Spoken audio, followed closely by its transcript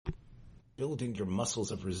building your muscles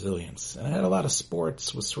of resilience. And it had a lot of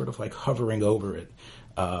sports, was sort of like hovering over it.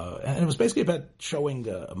 And it was basically about showing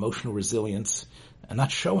emotional resilience, and not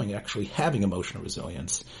showing, actually having emotional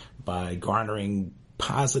resilience by garnering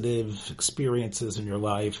positive experiences in your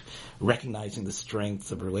life, recognizing the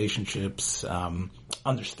strength of relationships,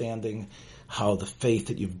 understanding how the faith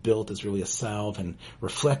that you've built is really a salve, and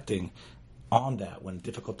reflecting on that when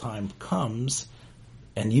difficult time comes,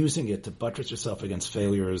 and using it to buttress yourself against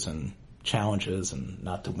failures and challenges and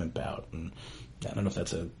not to wimp out. And I don't know if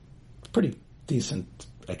that's a pretty decent,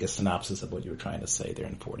 I guess, synopsis of what you were trying to say there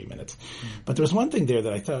in 40 minutes. Mm-hmm. But there was one thing there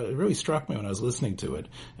that I thought it really struck me when I was listening to it,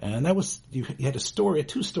 and that was you had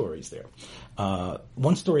two stories there.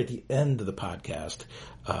 One story at the end of the podcast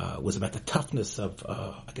was about the toughness of,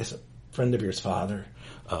 I guess, a friend of yours father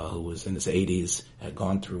who was in his 80s, had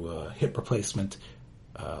gone through a hip replacement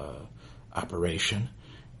operation,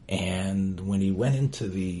 and when he went into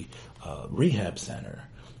the rehab center,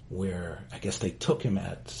 where I guess they took him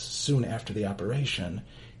at soon after the operation,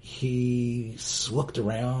 he looked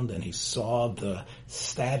around and he saw the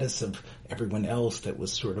status of everyone else that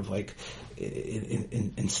was sort of like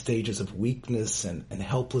in stages of weakness and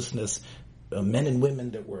helplessness, men and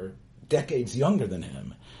women that were decades younger than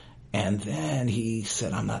him. And then he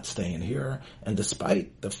said, I'm not staying here. And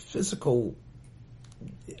despite the physical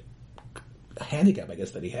handicap, I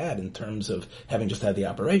guess, that he had in terms of having just had the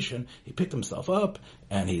operation, he picked himself up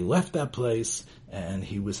and he left that place, and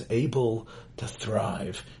he was able to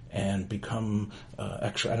thrive and become,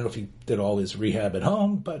 actually, I don't know if he did all his rehab at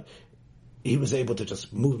home, but he was able to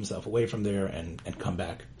just move himself away from there and come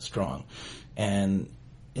back strong. And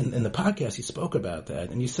in the podcast, he spoke about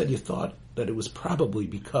that, and you said you thought that it was probably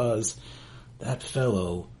because that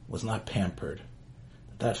fellow was not pampered.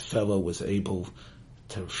 That fellow was able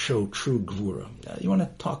to show true gvura. You want to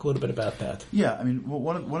talk a little bit about that? Yeah, I mean,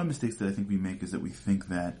 one of the mistakes that I think we make is that we think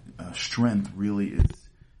that strength really is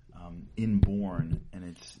inborn,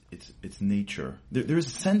 and it's nature. There's a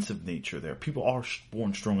sense of nature there. People are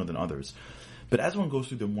born stronger than others, but as one goes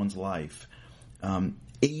through one's life,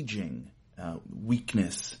 aging,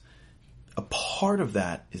 weakness, a part of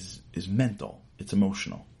that is mental. It's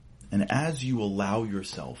emotional, and as you allow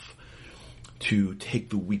yourself to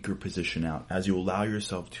take the weaker position out, as you allow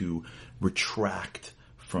yourself to retract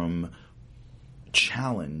from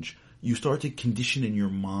challenge, you start to condition in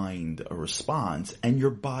your mind a response, and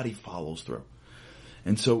your body follows through.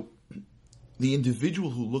 And so the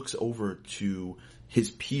individual who looks over to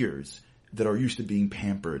his peers that are used to being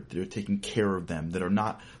pampered, that are taking care of them, that are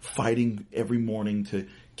not fighting every morning to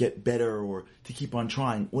get better or to keep on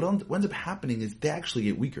trying, what ends up happening is they actually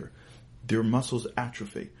get weaker. Their muscles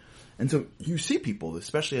atrophy. And so you see people,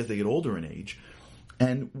 especially as they get older in age,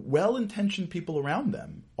 and well-intentioned people around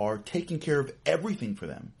them are taking care of everything for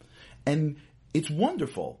them. And it's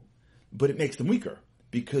wonderful, but it makes them weaker,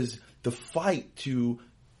 because the fight to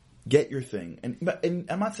get your thing, and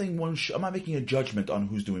I'm not saying I'm not making a judgment on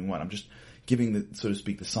who's doing what. I'm just giving the, so to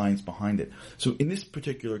speak, the science behind it. So in this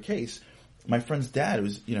particular case, my friend's dad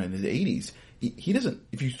was, in his 80s. He doesn't,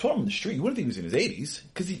 if you saw him on the street, you wouldn't think he was in his 80s,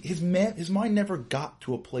 because his mind never got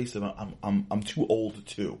to a place of I'm too old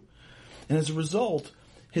to. And as a result,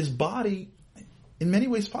 his body in many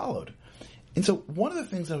ways followed. And so one of the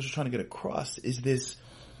things I was trying to get across is this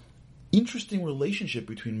interesting relationship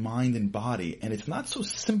between mind and body. And it's not so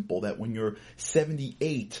simple that when you're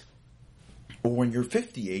 78 or when you're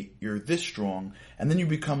 58, you're this strong, and then you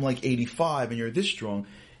become like 85 and you're this strong.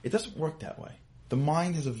 It doesn't work that way. The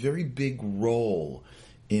mind has a very big role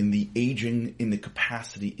in the aging, in the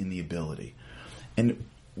capacity, in the ability. And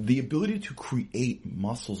the ability to create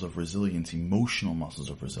muscles of resilience, emotional muscles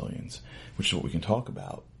of resilience, which is what we can talk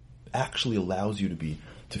about, actually allows you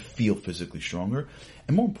to feel physically stronger.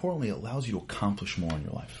 And more importantly, it allows you to accomplish more in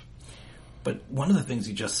your life. But one of the things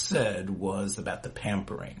you just said was about the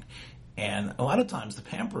pampering. And a lot of times the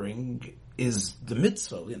pampering is the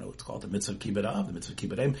mitzvah, it's called the mitzvah kibbud av, the mitzvah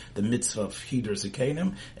kibbud em, the mitzvah of hider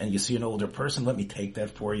zikanim, and you see an older person, let me take that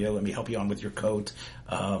for you, let me help you on with your coat.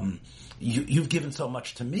 You've given so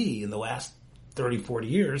much to me in the last 30, 40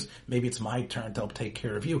 years, maybe it's my turn to help take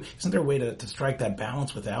care of you. Isn't there a way to strike that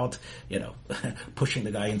balance without, pushing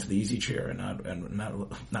the guy into the easy chair and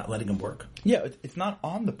not letting him work? Yeah, it's not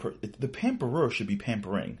on the pamperer should be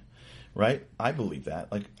pampering. Right? I believe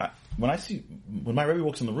that. Like, when my Rebbe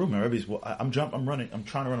walks in the room, my Rebbe's, I'm trying to run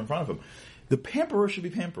in front of him. The pamperer should be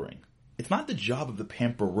pampering. It's not the job of the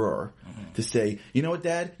pamperer to say, you know what,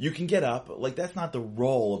 Dad, you can get up. Like, that's not the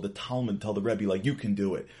role of the Talmud to tell the Rebbe, like, you can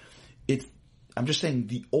do it. I'm just saying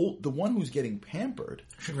the one who's getting pampered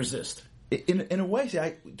should resist. In a way,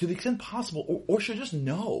 say, to the extent possible, or should just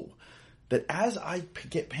know that as I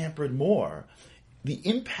get pampered more, the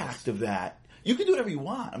impact of that, you can do whatever you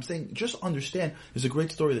want. I'm saying, just understand, there's a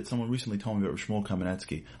great story that someone recently told me about Shmuel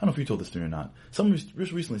Kamenetsky. I don't know if you told this to me or not. Someone just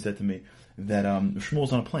recently said to me that Shmuel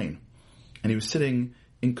was on a plane, and he was sitting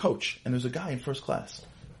in coach, and there's a guy in first class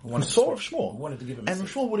who saw Shmuel, wanted to give him and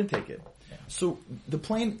Shmuel wouldn't take it. Yeah. So the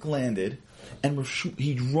plane landed, and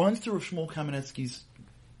he runs through Shmuel Kamenetsky's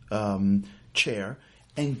chair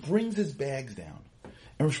and brings his bags down.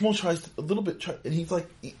 And Shmuel tries a little bit, and he's like,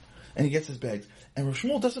 and he gets his bags, and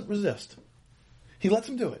Shmuel doesn't resist. He lets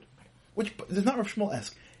him do it, which is not Rav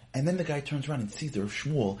Shmuel-esque. And then the guy turns around and sees that Rav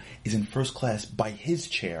Shmuel is in first class by his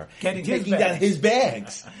chair, taking down his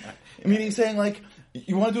bags. Meaning saying, like,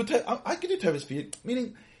 you want to do I can do Tevis for you.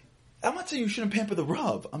 Meaning, I'm not saying you shouldn't pamper the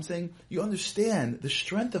Rav. I'm saying you understand the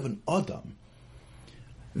strength of an Adam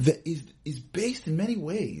that is based in many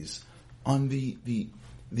ways on the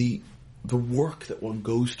work that one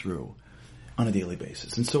goes through on a daily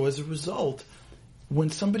basis. And so as a result, when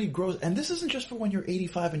somebody grows, and this isn't just for when you're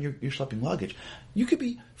 85 and you're schlepping luggage, you could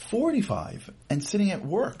be 45 and sitting at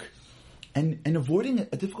work and avoiding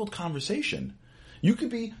a difficult conversation. You could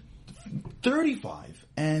be 35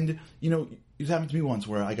 and, it happened to me once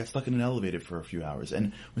where I got stuck in an elevator for a few hours,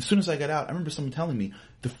 and as soon as I got out, I remember someone telling me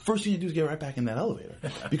the first thing you do is get right back in that elevator,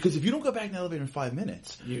 because if you don't go back in the elevator in 5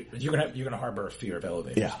 minutes, you're gonna harbor a fear of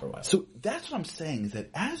elevators for a while. So that's what I'm saying, is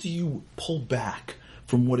that as you pull back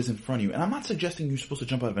from what is in front of you, and I'm not suggesting you're supposed to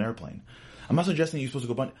jump out of an airplane. I'm not suggesting you're supposed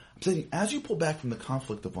to go. I'm saying as you pull back from the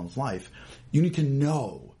conflict of one's life, you need to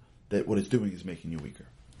know that what it's doing is making you weaker.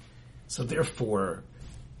 So therefore,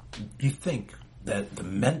 you think that the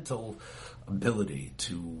mental ability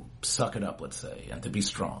to suck it up, let's say, and to be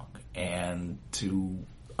strong, and to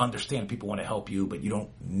understand people want to help you, but you don't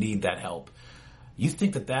need that help. You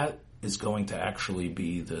think that is going to actually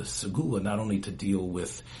be the segula, not only to deal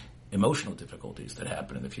with emotional difficulties that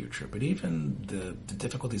happen in the future, but even the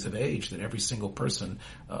difficulties of age that every single person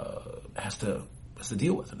has to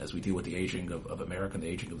deal with. And as we deal with the aging of America and the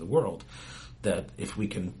aging of the world, that if we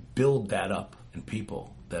can build that up in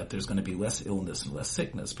people, that there's going to be less illness and less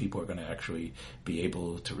sickness, people are going to actually be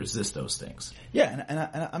able to resist those things. Yeah,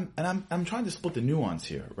 and I'm trying to split the nuance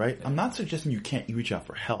here, right? Yeah. I'm not suggesting you can't reach out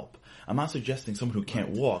for help. I'm not suggesting someone who can't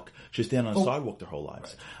walk should stand on a sidewalk their whole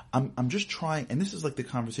lives. Right. I'm just trying, and this is like the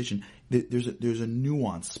conversation. There's a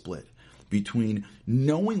nuance split between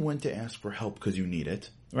knowing when to ask for help because you need it.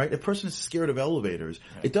 Right? A person is scared of elevators.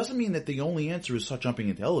 Right. It doesn't mean that the only answer is start jumping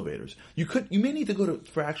into elevators. You may need to go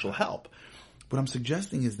for actual help. What I'm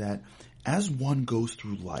suggesting is that as one goes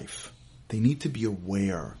through life, they need to be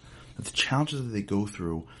aware that the challenges that they go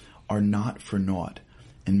through are not for naught.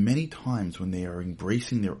 And many times when they are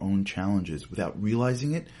embracing their own challenges without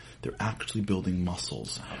realizing it, they're actually building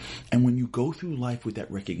muscles. And when you go through life with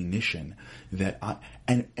that recognition that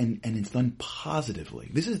and it's done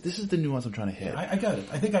positively, this is the nuance I'm trying to hit. I got it.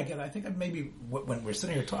 I think I get it. I think maybe when we're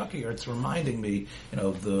sitting here talking, it's reminding me,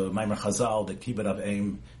 of the Maimar Chazal, the Kibbut of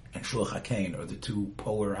Aim and Shluch HaKain are the two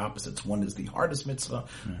polar opposites. One is the hardest mitzvah,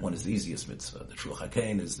 one is the easiest mitzvah. The Shluch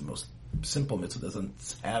HaKain is the most simple mitzvah,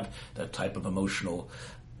 doesn't have that type of emotional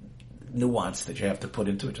nuance that you have to put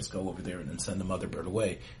into it. Just go over there and then send the mother bird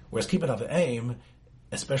away. Whereas Kibbut of Aim,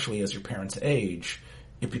 especially as your parents age,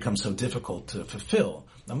 it becomes so difficult to fulfill.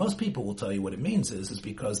 Now, most people will tell you what it means is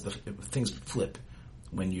because things flip.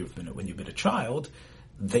 When you've been a child,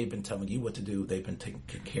 they've been telling you what to do. They've been taking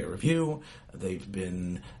care of you. They've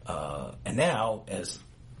been, and now as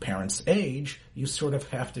parents age, you sort of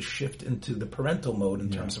have to shift into the parental mode in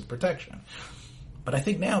terms of protection. But I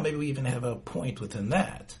think now maybe we even have a point within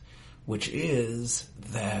that, which is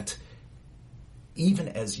that even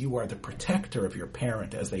as you are the protector of your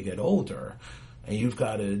parent as they get older, and you've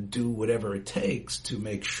got to do whatever it takes to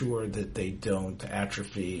make sure that they don't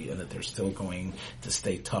atrophy and that they're still going to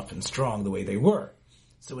stay tough and strong the way they were.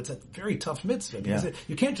 So it's a very tough mitzvah because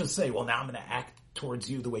you can't just say, well, now I'm going to act towards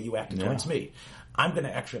you the way you acted towards me. I'm going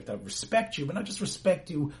to actually have to respect you, but not just respect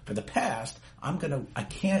you for the past. I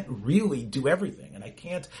can't really do everything, and I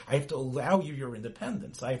have to allow you your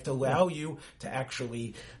independence. I have to allow you to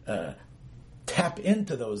actually tap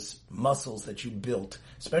into those muscles that you built,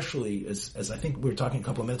 especially as I think we were talking a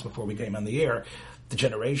couple of minutes before we came on the air, the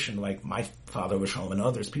generation like my father, Rishon, and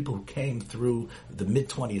others, people who came through the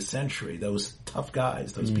mid-20th century, those tough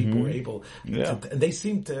guys, those people were able to, and they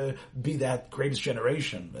seem to be that greatest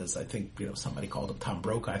generation, as I think, somebody called him, Tom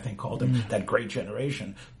Brokaw, I think, called him that great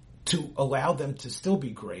generation. to allow them to still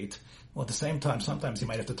be great. Well, at the same time, sometimes you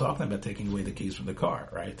might have to talk to them about taking away the keys from the car,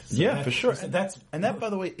 right? So for sure. So and that, by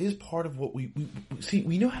the way, is part of what we see.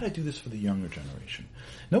 We know how to do this for the younger generation.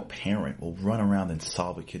 No parent will run around and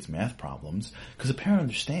solve a kid's math problems because a parent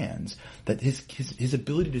understands that his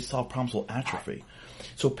ability to solve problems will atrophy.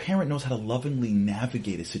 So a parent knows how to lovingly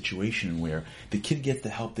navigate a situation where the kid gets the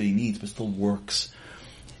help that he needs but still works.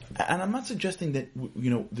 And I'm not suggesting that,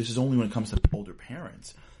 this is only when it comes to older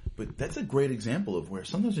parents. But that's a great example of where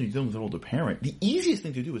sometimes when you're dealing with an older parent, the easiest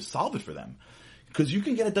thing to do is solve it for them. Because you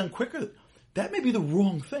can get it done quicker. That may be the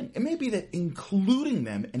wrong thing. It may be that including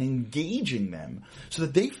them and engaging them so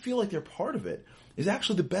that they feel like they're part of it is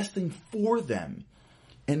actually the best thing for them.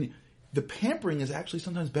 And the pampering is actually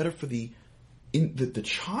sometimes better for the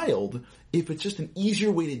child if it's just an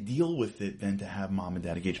easier way to deal with it than to have mom and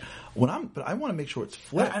dad engage. But I want to make sure it's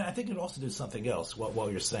flipped. I think it also does something else while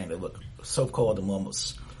you're saying that, look, so-called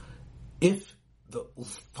momos. If the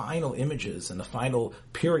final images and the final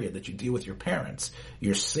period that you deal with your parents,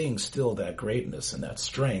 you're seeing still that greatness and that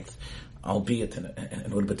strength, albeit in a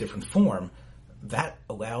little bit different form, that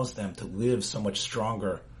allows them to live so much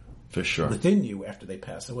stronger for sure within you after they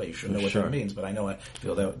pass away. You should know what that means, but I know I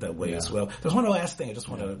feel that way as well. There's one last thing I just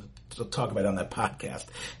wanted to talk about on that podcast.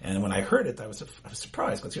 And when I heard it, I was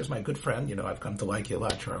surprised because here's my good friend. I've come to like you a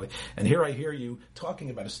lot, Charlie. And here I hear you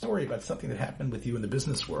talking about a story about something that happened with you in the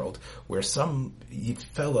business world where some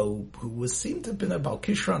fellow who seemed to have been a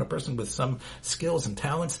Balkishron, a person with some skills and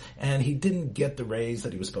talents, and he didn't get the raise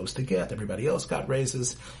that he was supposed to get. Everybody else got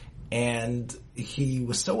raises. And he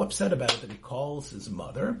was so upset about it that he calls his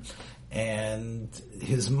mother, and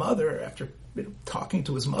his mother, after talking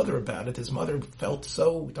to his mother about it, his mother felt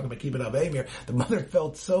so, we're talking about Kibbutz Avimir, the mother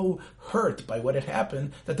felt so hurt by what had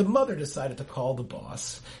happened that the mother decided to call the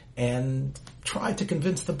boss and try to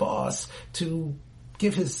convince the boss to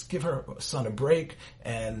give her son a break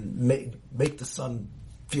and make the son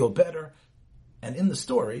feel better. And in the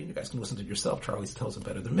story, you guys can listen to it yourself, Charlie tells it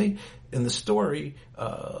better than me, in the story,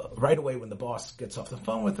 right away when the boss gets off the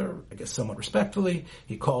phone with her, I guess somewhat respectfully,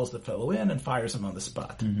 he calls the fellow in and fires him on the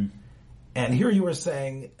spot. Mm-hmm. And here you were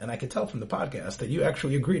saying, and I could tell from the podcast, that you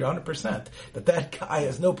actually agreed 100% that guy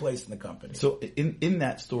has no place in the company. So in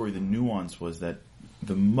that story, the nuance was that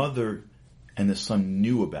the mother and the son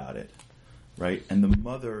knew about it, right? And the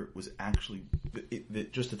mother was actually,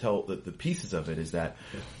 just to tell the pieces of it is that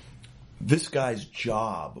this guy's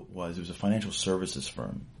job it was a financial services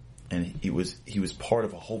firm, and he was part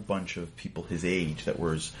of a whole bunch of people his age that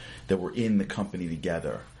were in the company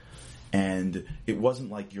together. And it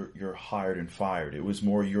wasn't like you're hired and fired. It was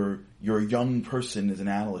more you're a young person as an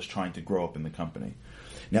analyst trying to grow up in the company.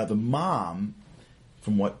 Now the mom,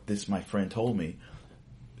 from what my friend told me,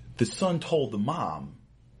 the son told the mom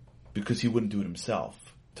because he wouldn't do it himself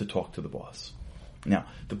to talk to the boss. Now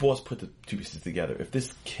the boss put the two pieces together. If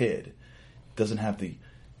this kid doesn't have the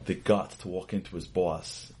guts to walk into his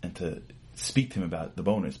boss and to speak to him about the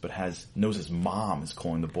bonus, but knows his mom is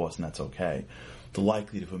calling the boss and that's okay, the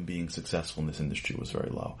likelihood of him being successful in this industry was very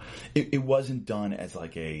low. It wasn't done as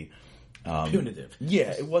like a punitive.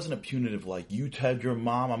 Yeah, it wasn't a punitive like you tell your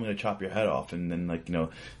mom I'm going to chop your head off, and then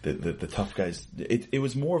the tough guys. It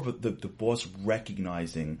was more of the boss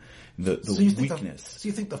recognizing the weakness. So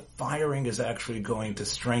you think the firing is actually going to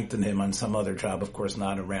strengthen him on some other job? Of course,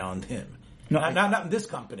 not around him. No, not in this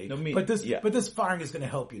company. No, but this firing is going to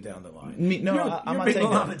help you down the line. I'm not saying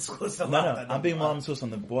that. I'm being on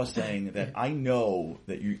the boss saying that I know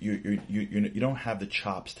that you don't have the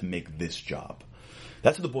chops to make this job.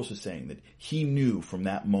 That's what the boss was saying, that he knew from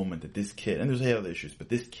that moment that this kid, and there's other issues, but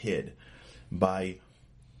this kid, by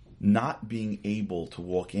not being able to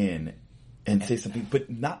walk in and say something, but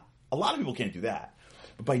a lot of people can't do that,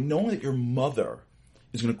 but by knowing that your mother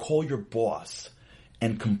is going to call your boss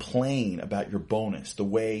and complain about your bonus, the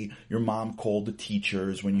way your mom called the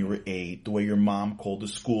teachers when you were 8, the way your mom called the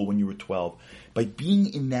school when you were 12. By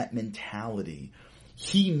being in that mentality,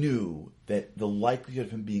 he knew that the likelihood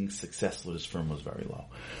of him being successful at his firm was very low.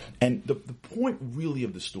 And the point really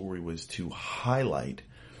of the story was to highlight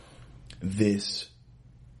this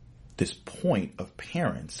point of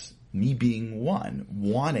parents, me being one,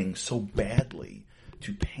 wanting so badly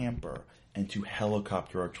to pamper and to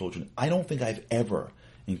helicopter our children. I don't think I've ever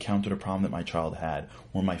encountered a problem that my child had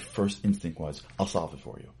where my first instinct was, I'll solve it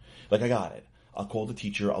for you. Like, I got it. I'll call the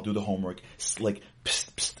teacher. I'll do the homework. Like,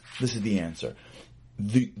 psst, psst, this is the answer.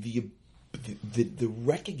 The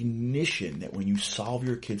recognition that when you solve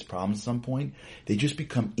your kids' problems at some point, they just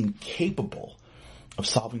become incapable of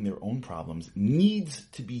solving their own problems needs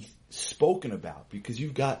to be spoken about, because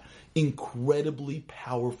you've got incredibly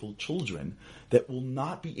powerful children that will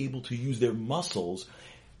not be able to use their muscles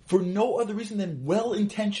for no other reason than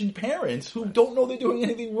well-intentioned parents who don't know they're doing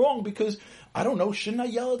anything wrong because, I don't know, shouldn't I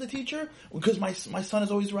yell at the teacher because my son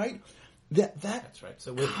is always right? That's right.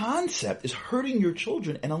 So concept is hurting your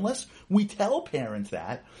children, and unless we tell parents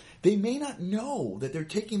that, they may not know that they're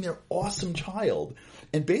taking their awesome child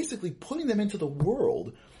and basically putting them into the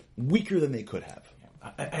world weaker than they could have.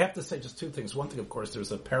 I have to say just two things. One thing, of course,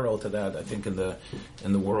 there's a parallel to that, I think, in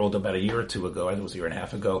the world about a year or two ago, I think it was a year and a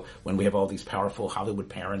half ago, when we have all these powerful Hollywood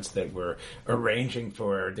parents that were arranging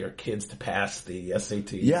for their kids to pass the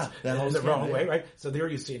SATs in the wrong way, right? So there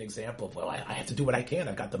you see an example of, well, I have to do what I can.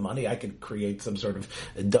 I've got the money. I can create some sort of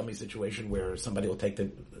dummy situation where somebody will take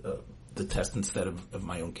the test instead of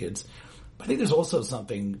my own kids. But I think there's also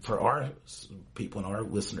something for our people and our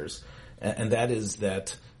listeners, and that is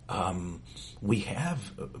that we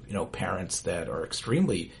have, parents that are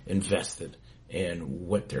extremely invested in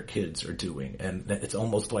what their kids are doing, and it's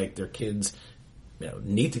almost like their kids,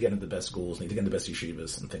 need to get into the best schools, need to get into the best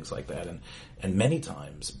yeshivas and things like that, and many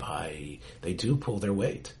times they do pull their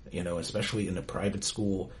weight, especially in a private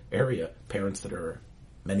school area. Parents that are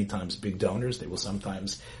many times big donors, they will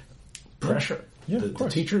sometimes pressure the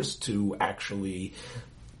teachers to actually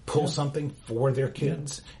pull something for their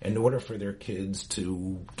kids in order for their kids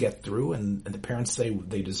to get through, and the parents say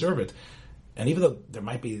they deserve it. And even though there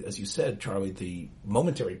might be, as you said, Charlie, the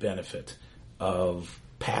momentary benefit of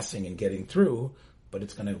passing and getting through, but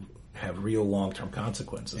it's going to have real long-term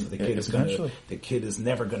consequences. The kid is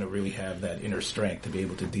never going to really have that inner strength to be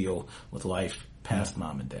able to deal with life past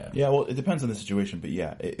mom and dad. Yeah, well, it depends on the situation, but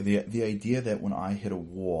the idea that when I hit a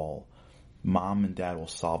wall, mom and dad will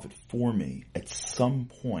solve it for me. At some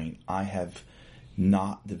point, I have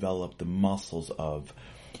not developed the muscles of,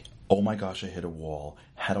 oh my gosh, I hit a wall.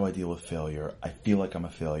 How do I deal with failure? I feel like I'm a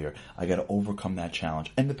failure. I got to overcome that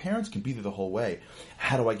challenge. And the parents can be there the whole way.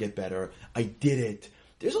 How do I get better? I did it.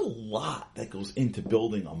 There's a lot that goes into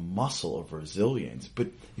building a muscle of resilience. But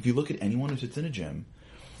if you look at anyone who sits in a gym,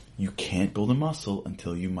 you can't build a muscle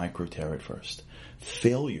until you micro tear it first.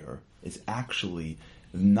 Failure is actually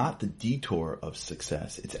not the detour of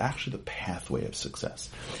success. It's actually the pathway of success.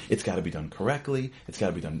 It's got to be done correctly. It's got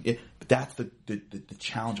to be done. But that's the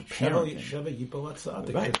challenge of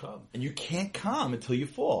parenting. Right. And you can't come until you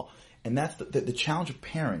fall. And that's the challenge of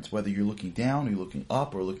parents, whether you're looking down or you're looking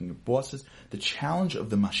up or looking at bosses. The challenge of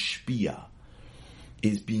the mashpia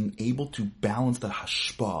is being able to balance the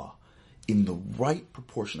hashpah in the right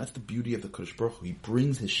proportion. That's the beauty of the Kodesh Baruch Hu. He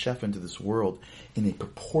brings his chef into this world in a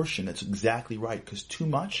proportion that's exactly right, because too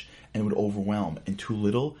much and it would overwhelm, and too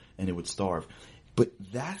little and it would starve. But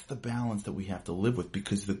that's the balance that we have to live with,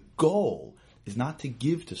 because the goal is not to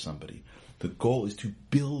give to somebody. The goal is to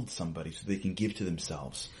build somebody so they can give to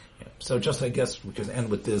themselves. Yeah. So just, I guess, we can end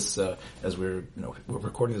with this, as we're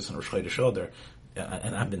recording this on Rosh Chodesh Adar,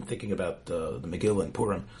 and I've been thinking about the Megillah and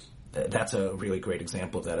Purim. That's a really great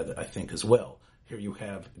example of that, I think, as well. Here you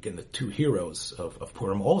have, again, the two heroes of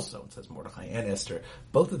Purim also. It says Mordechai and Esther.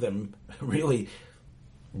 Both of them really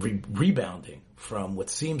rebounding from what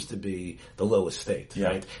seems to be the lowest state,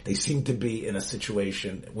 right? They seem to be in a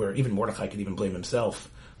situation where even Mordechai could even blame himself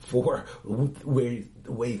for the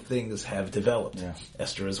way things have developed. Yeah.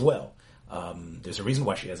 Esther as well. There's a reason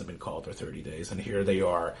why she hasn't been called for 30 days, and here they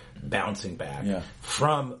are bouncing back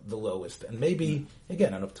from the lowest. And maybe,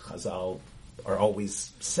 again, I don't know if Chazal are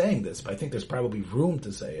always saying this, but I think there's probably room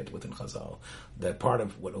to say it within Chazal, that part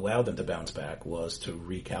of what allowed them to bounce back was to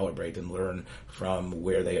recalibrate and learn from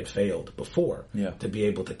where they had failed before, to be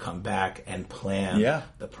able to come back and plan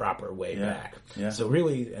the proper way back. Yeah. So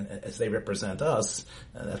really, as they represent us,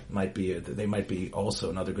 they might be also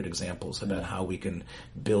another good examples about how we can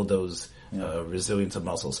build those resilience of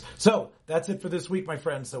muscles. So that's it for this week, my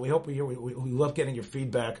friends. So we hope we love getting your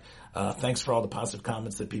feedback. Thanks for all the positive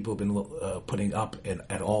comments that people have been putting up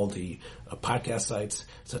at all the podcast sites.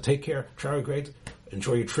 So take care. Charlie, great.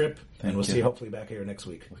 Enjoy your trip. And we'll see you hopefully back here next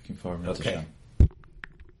week. Looking forward to it. Okay.